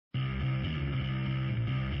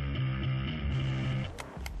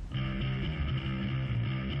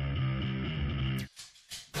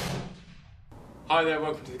Hi there,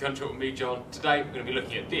 welcome to the Gun Shop with me, John. Today we're going to be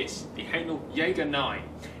looking at this, the Haenel Jaeger 9,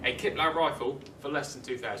 a kipplauf rifle for less than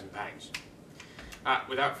 £2,000.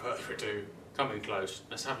 Without further ado, come in close,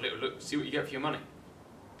 let's have a little look, see what you get for your money.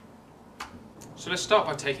 So let's start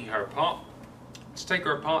by taking her apart. To take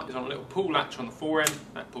her apart is on a little pull latch on the fore end,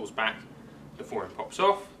 that pulls back, the fore end pops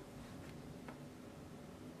off,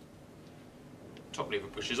 top lever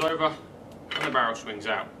pushes over, and the barrel swings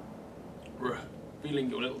out, revealing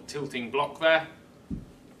your little tilting block there.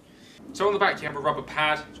 So on the back you have a rubber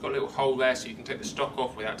pad, it's got a little hole there so you can take the stock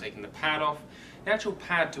off without taking the pad off. The actual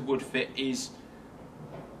pad to wood fit is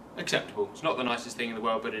acceptable. It's not the nicest thing in the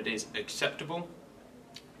world, but it is acceptable.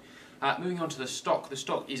 Moving on to the stock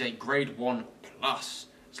is a grade 1 plus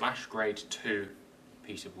 / grade 2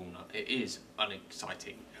 piece of walnut. It is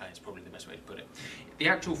unexciting, it's probably the best way to put it. The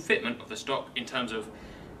actual fitment of the stock in terms of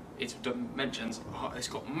its dimensions, it's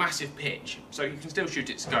got massive pitch, so you can still shoot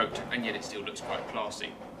it scoped and yet it still looks quite classy.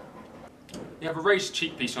 You have a raised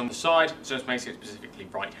cheek piece on the side, so this makes it specifically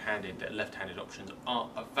right-handed, that left-handed options are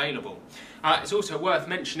available. It's also worth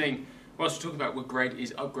mentioning, whilst we're talking about wood grade,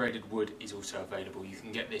 is upgraded wood is also available. You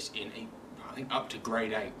can get this in, I think, up to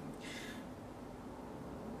grade 8.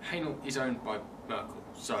 Haenel is owned by Merkel,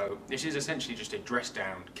 so this is essentially just a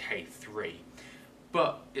dressed-down K3.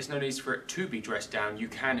 But there's no need for it to be dressed down. You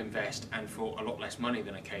can invest, and for a lot less money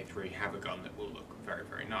than a K3, have a gun that will look very,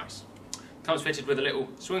 very nice. Comes fitted with a little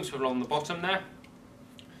swing swivel on the bottom there,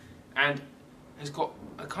 and has got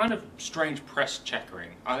a kind of strange press checkering.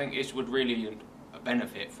 I think this would really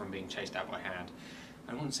benefit from being chased out by hand.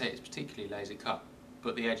 I wouldn't say it's particularly laser cut,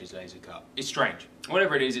 but the edge is laser cut. It's strange.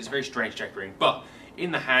 Whatever it is, it's very strange checkering, but in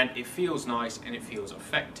the hand it feels nice and it feels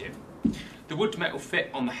effective. The wood to metal fit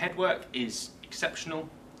on the headwork is exceptional,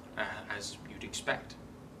 as you'd expect.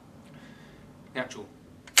 The actual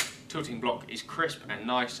tilting block is crisp and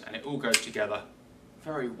nice, and it all goes together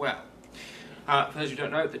very well. For those who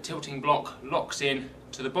don't know, the tilting block locks in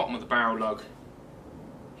to the bottom of the barrel lug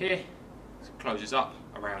here, so it closes up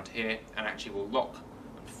around here and actually will lock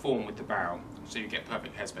and form with the barrel, so you get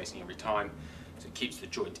perfect head spacing every time, so it keeps the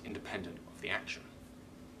joint independent of the action.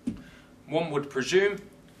 One would presume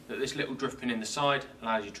that this little drift pin in the side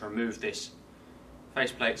allows you to remove this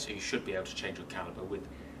faceplate, so you should be able to change your caliber with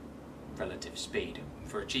relative speed.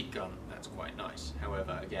 For a cheap gun, that's quite nice.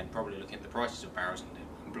 However, again, probably looking at the prices of barrels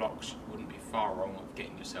and blocks, wouldn't be far wrong of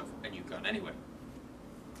getting yourself a new gun anyway.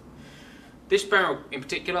 This barrel in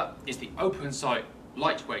particular is the open sight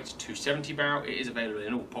lightweight 270 barrel. It is available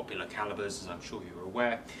in all popular calibers, as I'm sure you're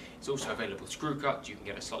aware. It's also available screw cut. You can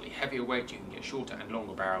get a slightly heavier weight, you can get shorter and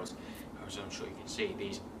longer barrels. As I'm sure you can see,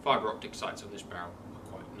 these fibre optic sights on this barrel are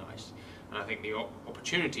quite nice, and I think the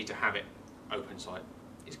opportunity to have it open sight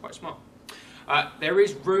is quite smart. There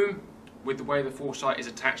is room with the way the foresight is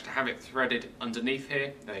attached to have it threaded underneath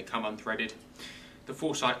here. They come unthreaded. The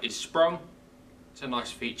foresight is sprung. It's a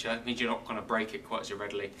nice feature. It means you're not going to break it quite so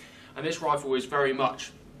readily. And this rifle is very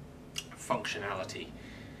much functionality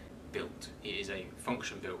built. It is a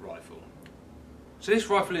function built rifle. So this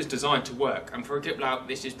rifle is designed to work, and for a kipplauf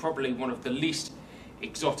this is probably one of the least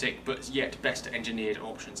exotic but yet best engineered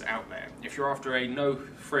options out there. If you're after a no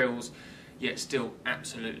frills yet still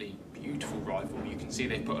absolutely beautiful rifle, you can see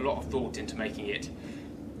they've put a lot of thought into making it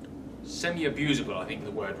semi-abusable, I think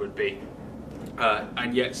the word would be,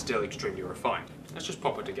 and yet still extremely refined. Let's just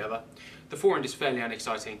pop it together. The fore end is fairly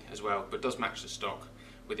unexciting as well, but does match the stock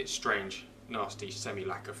with its strange, nasty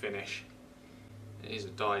semi-lacquer finish. It is a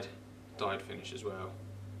dyed finish as well.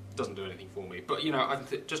 Doesn't do anything for me, but you know,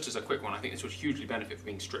 just as a quick one, I think this would hugely benefit from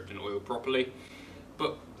being stripped and oiled properly,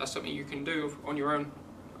 but that's something you can do on your own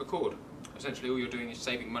accord. Essentially all you're doing is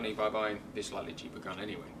saving money by buying this slightly cheaper gun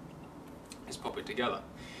anyway. Let's pop it together.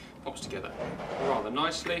 Pops together rather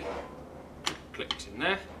nicely, clicks in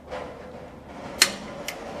there,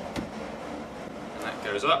 and that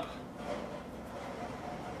goes up.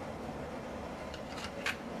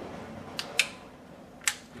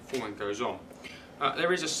 The fore end goes on.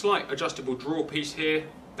 There is a slight adjustable draw piece here.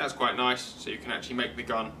 That's quite nice, so you can actually make the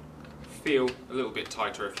gun feel a little bit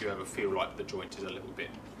tighter if you ever feel like the joint is a little bit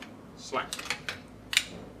slack.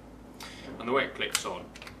 And the way it clicks on,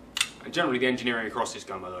 and generally the engineering across this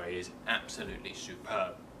gun, by the way, is absolutely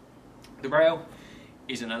superb. The rail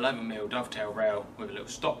is an 11mm dovetail rail with a little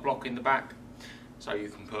stop block in the back, so you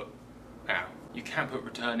can put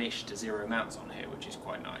return-ish to 0 mounts on here, which is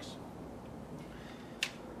quite nice.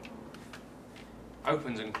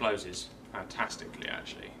 Opens and closes fantastically,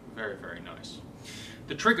 actually. Very, very nice.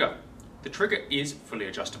 The trigger is fully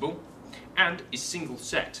adjustable and is single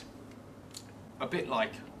set. A bit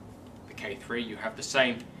like the K3, you have the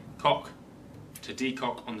same cock to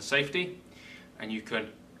decock on the safety, and you can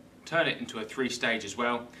turn it into a 3-stage as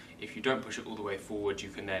well. If you don't push it all the way forward, you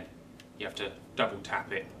have to double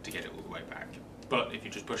tap it to get it all the way back. But if you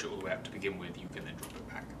just push it all the way up to begin with, you can then drop it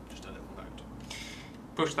back, just a little note.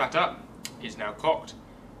 Push that up, it's now cocked.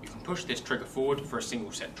 You can push this trigger forward for a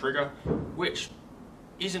single set trigger, which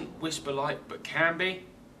isn't whisper light, but can be.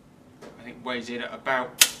 I think weighs in at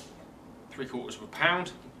about 3/4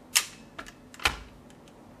 pounds.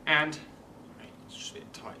 And, it's just a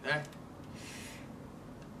bit tight there.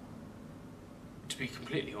 To be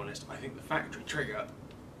completely honest, I think the factory trigger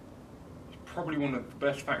is probably one of the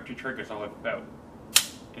best factory triggers I've felt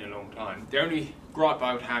in a long time. The only gripe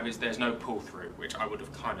I would have is there's no pull through, which I would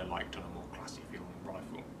have kind of liked on a more classy feeling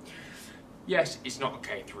rifle. Yes, it's not a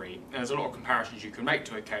K3. There's a lot of comparisons you can make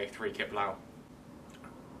to a K3 kipplauf,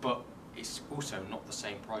 but it's also not the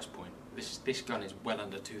same price point. This gun is well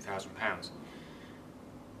under £2,000,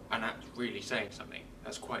 and that's really saying something.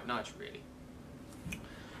 That's quite nice, really.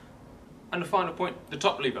 And the final point, the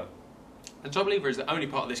top lever. The top lever is the only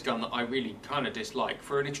part of this gun that I really kind of dislike.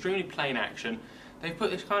 For an extremely plain action, they've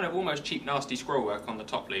put this kind of almost cheap, nasty scroll work on the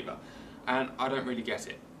top lever, and I don't really get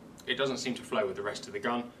it. It doesn't seem to flow with the rest of the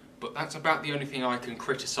gun, but that's about the only thing I can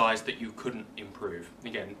criticise that you couldn't improve.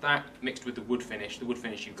 Again, that mixed with the wood finish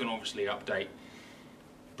you can obviously update,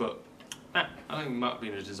 but I think it might have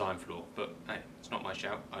been a design flaw, but hey, it's not my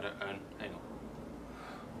shout, I don't earn Haenel.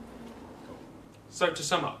 So to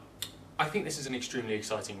sum up, I think this is an extremely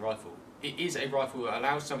exciting rifle. It is a rifle that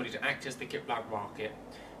allows somebody to access the kipplauf market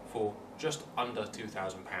for just under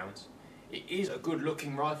 £2,000. It is a good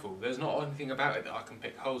looking rifle. There's not anything about it that I can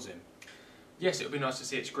pick holes in. Yes, it would be nice to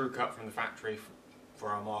see it screw cut from the factory for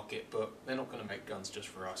our market, but they're not going to make guns just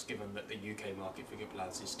for us, given that the UK market for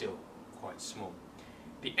kipplaufs is still quite small.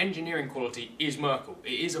 The engineering quality is Merkel.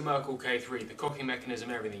 It is a Merkel K3. The cocking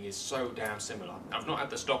mechanism, everything is so damn similar. I've not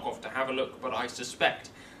had the stock off to have a look, but I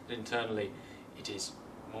suspect that internally it is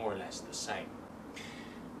more or less the same.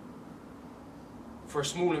 For a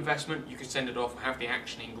small investment, you could send it off, have the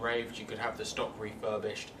action engraved, you could have the stock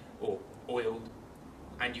refurbished or oiled,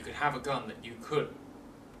 and you could have a gun that you could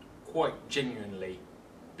quite genuinely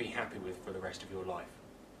be happy with for the rest of your life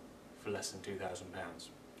for less than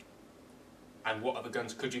 £2,000. And what other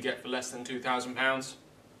guns could you get for less than £2,000?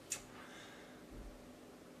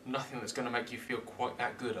 Nothing that's going to make you feel quite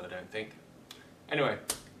that good, I don't think. Anyway,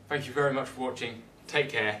 thank you very much for watching. Take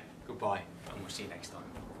care, goodbye, and we'll see you next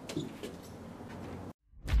time.